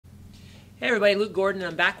Hey everybody, Luke Gordon.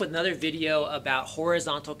 I'm back with another video about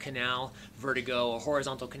horizontal canal vertigo or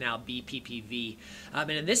horizontal canal BPPV. And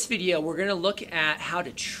in this video, we're going to look at how to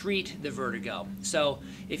treat the vertigo. So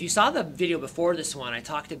if you saw the video before this one, I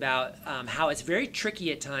talked about how it's very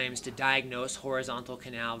tricky at times to diagnose horizontal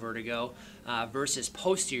canal vertigo versus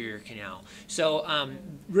posterior canal. So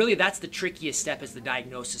really that's the trickiest step, is the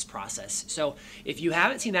diagnosis process. So if you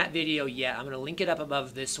haven't seen that video yet, I'm going to link it up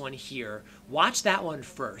above this one here. Watch that one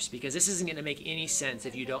first, because this isn't going to make any sense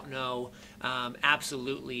if you don't know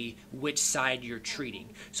absolutely which side you're treating.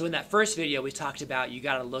 So in that first video we talked about you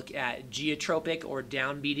got to look at geotropic or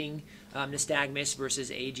downbeating nystagmus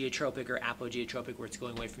versus ageotropic or apogeotropic, where it's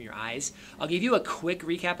going away from your eyes. I'll give you a quick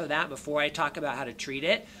recap of that before I talk about how to treat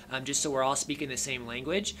it, just so we're all speaking the same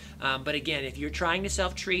language. But again, if you're trying to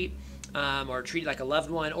self-treat or treat like a loved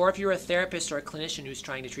one, or if you're a therapist or a clinician who's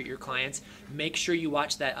trying to treat your clients, make sure you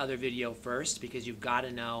watch that other video first, because you've got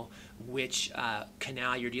to know which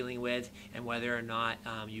canal you're dealing with and whether or not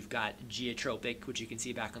you've got geotropic, which you can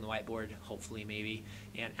see back on the whiteboard, hopefully maybe,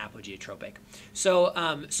 and apogeotropic.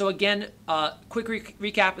 So, so again, quick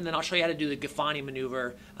recap, and then I'll show you how to do the Gufoni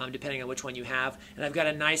maneuver depending on which one you have. And I've got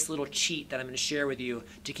a nice little cheat that I'm going to share with you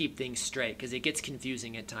to keep things straight, because it gets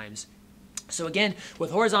confusing at times. So again,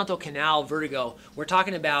 with horizontal canal vertigo, we're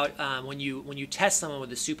talking about when you test someone with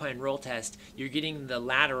the supine roll test, you're getting the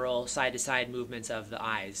lateral side-to-side movements of the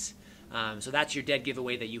eyes. So that's your dead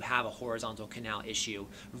giveaway that you have a horizontal canal issue,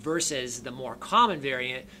 versus the more common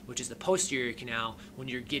variant, which is the posterior canal, when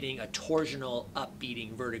you're getting a torsional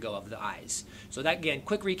upbeating vertigo of the eyes. So that, again,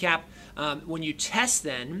 quick recap. When you test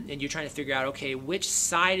then, and you're trying to figure out, okay, which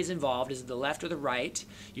side is involved, is it the left or the right?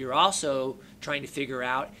 You're also trying to figure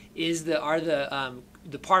out, are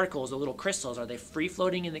the particles, the little crystals, are they free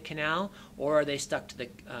floating in the canal, or are they stuck to the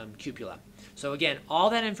cupula? So again, all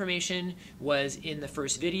that information was in the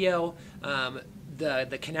first video.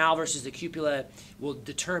 The canal versus the cupula will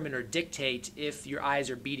determine or dictate if your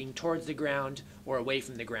eyes are beating towards the ground or away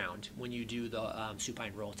from the ground when you do the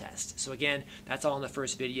supine roll test. So again, that's all in the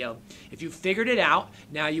first video. If you figured it out,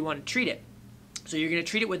 now you want to treat it. So you're going to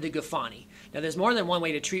treat it with the Gufoni. Now there's more than one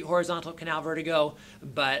way to treat horizontal canal vertigo,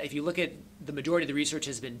 but if you look at the majority of the research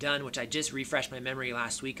has been done, which I just refreshed my memory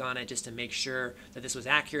last week on it just to make sure that this was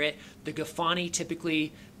accurate. The Gufoni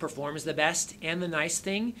typically performs the best, and the nice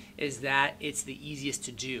thing is that it's the easiest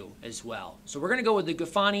to do as well. So we're going to go with the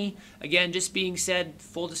Gufoni. Again, just being said,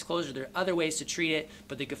 full disclosure, there are other ways to treat it,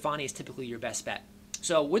 but the Gufoni is typically your best bet.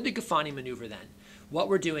 So with the Gufoni maneuver then, what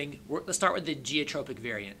we're doing, let's start with the geotropic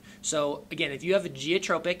variant. So again, if you have a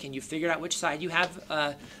geotropic and you figured out which side you have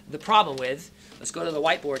the problem with, let's go to the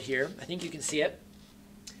whiteboard here. I think you can see it.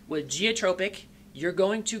 With geotropic, you're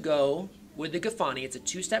going to go with the Gufoni. It's a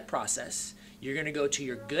two-step process. You're going to go to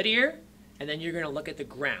your good ear, and then you're going to look at the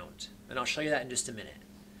ground. And I'll show you that in just a minute.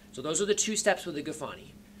 So those are the two steps with the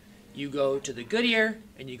Gufoni. You go to the good ear,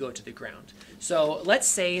 and you go to the ground. So let's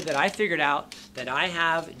say that I figured out that I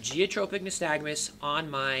have geotropic nystagmus on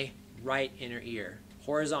my right inner ear,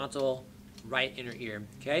 horizontal right inner ear,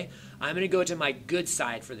 okay? I'm going to go to my good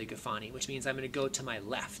side for the Gufoni, which means I'm going to go to my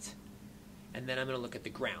left, and then I'm going to look at the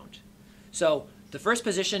ground. So the first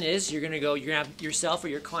position is you're going to have yourself or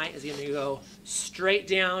your client is going to go straight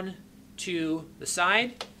down to the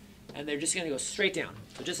side, and they're just going to go straight down,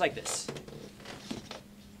 so just like this.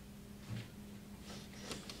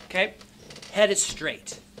 Okay, head is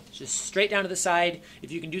straight, just straight down to the side.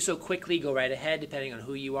 If you can do so quickly, go right ahead, depending on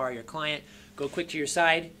who you are, your client. Go quick to your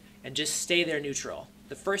side and just stay there neutral.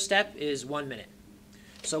 The first step is 1 minute.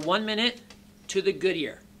 So 1 minute to the good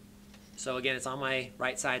ear. So again, it's on my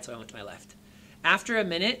right side, so I went to my left. After a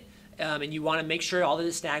minute, and you want to make sure all the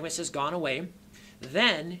nystagmus has gone away,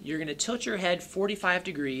 then you're going to tilt your head 45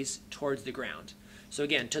 degrees towards the ground. So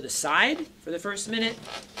again, to the side for the first minute,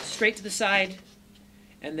 straight to the side,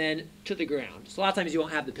 and then to the ground. So a lot of times you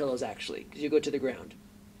won't have the pillows actually, because you go to the ground.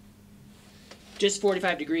 Just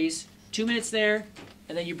 45 degrees, 2 minutes there,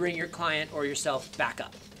 and then you bring your client or yourself back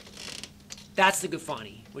up. That's the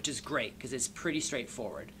Gufoni, which is great because it's pretty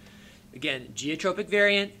straightforward. Again, geotropic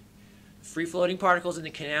variant, free-floating particles in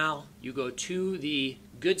the canal, you go to the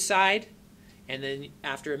good side, and then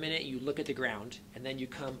after a minute you look at the ground, and then you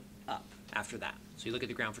come up after that. So you look at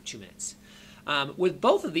the ground for 2 minutes. With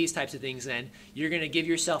both of these types of things then, you're going to give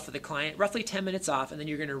yourself for the client roughly 10 minutes off, and then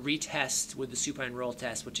you're going to retest with the supine roll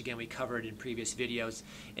test, which again we covered in previous videos,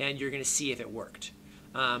 and you're going to see if it worked.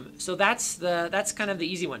 So that's kind of the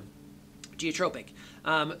easy one, geotropic.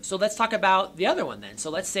 So let's talk about the other one then.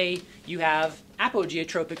 So let's say you have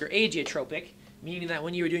apogeotropic or ageotropic, meaning that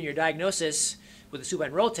when you were doing your diagnosis with the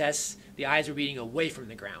supine roll test, the eyes were beating away from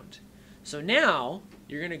the ground. So now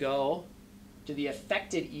you're going to go to the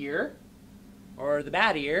affected ear or the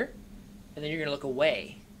bad ear, and then you're going to look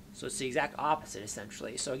away. So it's the exact opposite,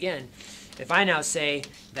 essentially. So again, if I now say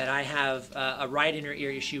that I have a right inner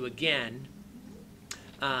ear issue again,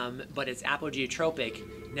 but it's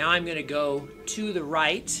apogeotropic, now I'm going to go to the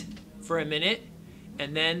right for a minute,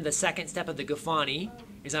 and then the second step of the Gufoni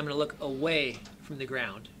is I'm going to look away from the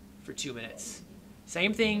ground for 2 minutes.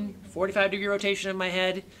 Same thing, 45-degree rotation of my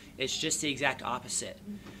head, it's just the exact opposite.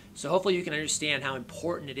 So hopefully you can understand how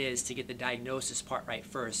important it is to get the diagnosis part right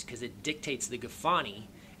first, because it dictates the Gufoni,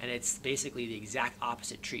 and it's basically the exact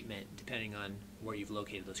opposite treatment depending on where you've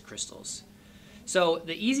located those crystals. So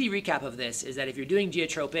the easy recap of this is that if you're doing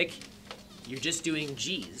geotropic, you're just doing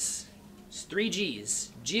G's. It's 3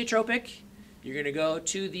 G's. Geotropic, you're going to go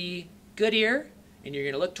to the good ear, and you're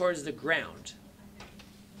going to look towards the ground.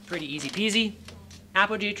 Pretty easy peasy.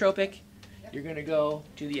 Apogeotropic, you're going to go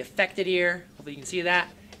to the affected ear, hopefully you can see that,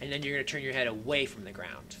 and then you're going to turn your head away from the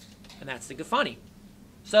ground. And that's the Gufoni.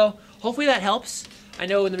 So hopefully that helps. I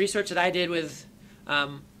know in the research that I did with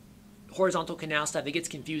horizontal canal stuff, it gets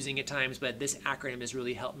confusing at times, but this acronym has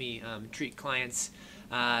really helped me treat clients.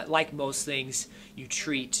 Like most things, you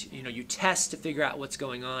treat, you test to figure out what's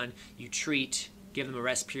going on, you treat, give them a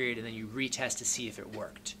rest period, and then you retest to see if it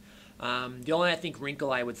worked. The only, I think,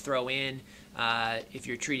 wrinkle I would throw in if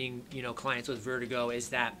you're treating, clients with vertigo is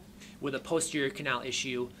that with a posterior canal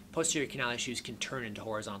issue, posterior canal issues can turn into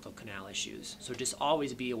horizontal canal issues. So just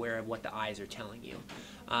always be aware of what the eyes are telling you.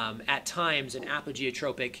 At times, in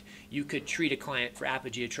apogeotropic, you could treat a client for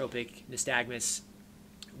apogeotropic nystagmus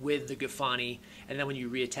with the Gufoni, and then when you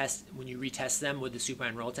retest them with the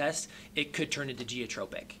supine roll test, it could turn into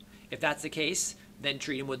geotropic. If that's the case, then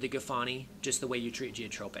treat them with the Gufoni just the way you treat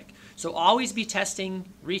geotropic. So always be testing,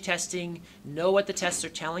 retesting, know what the tests are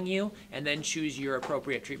telling you, and then choose your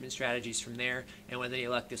appropriate treatment strategies from there. And with any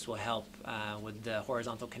luck, this will help with the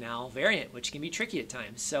horizontal canal variant, which can be tricky at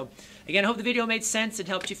times. So again, I hope the video made sense and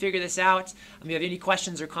helped you figure this out. If you have any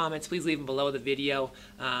questions or comments, please leave them below the video.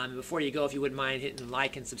 Before you go, if you wouldn't mind hitting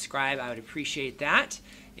like and subscribe, I would appreciate that.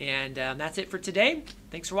 And that's it for today.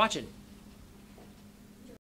 Thanks for watching.